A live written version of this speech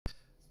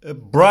A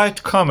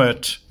bright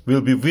comet will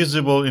be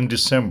visible in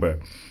December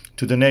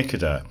to the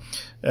naked eye.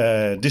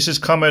 This is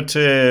comet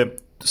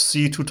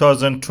C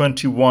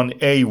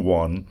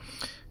 2021A1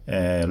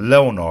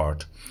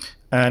 Leonard,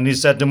 and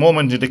it's at the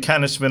moment in the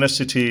Canis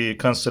Venacity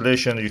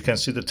constellation. You can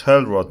see the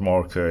tail rod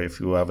marker.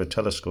 If you have a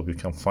telescope, you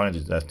can find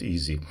it that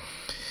easy.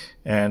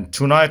 And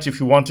tonight,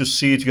 if you want to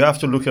see it, you have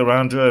to look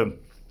around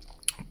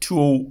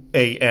 2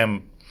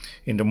 a.m.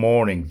 in the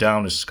morning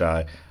down the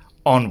sky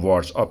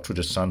onwards up to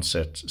the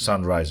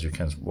sunrise. You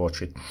can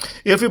watch it.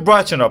 If we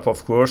brighten up,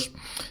 of course,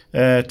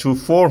 to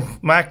 4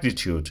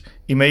 magnitude,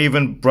 it may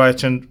even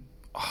brighten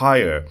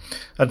higher.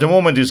 At the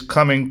moment, it's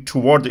coming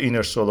toward the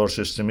inner solar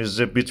system. It's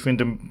between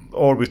the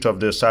orbit of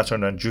the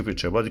Saturn and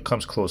Jupiter, but it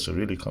comes closer,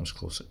 really comes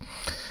closer.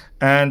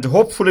 And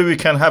hopefully we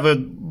can have a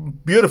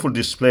beautiful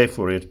display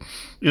for it.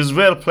 It's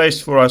well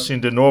placed for us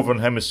in the northern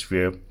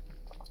hemisphere,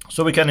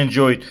 so we can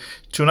enjoy it.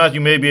 Tonight you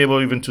may be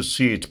able even to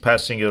see it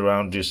passing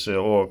around this,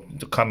 or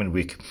the coming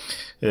week,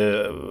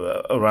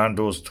 around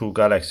those 2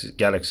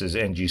 galaxies,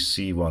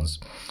 NGC ones.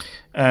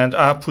 And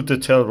I put the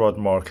tail rod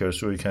marker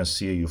so you can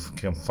see, you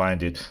can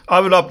find it. I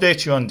will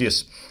update you on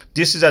this.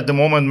 This is at the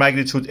moment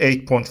magnitude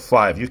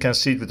 8.5. You can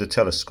see it with the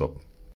telescope.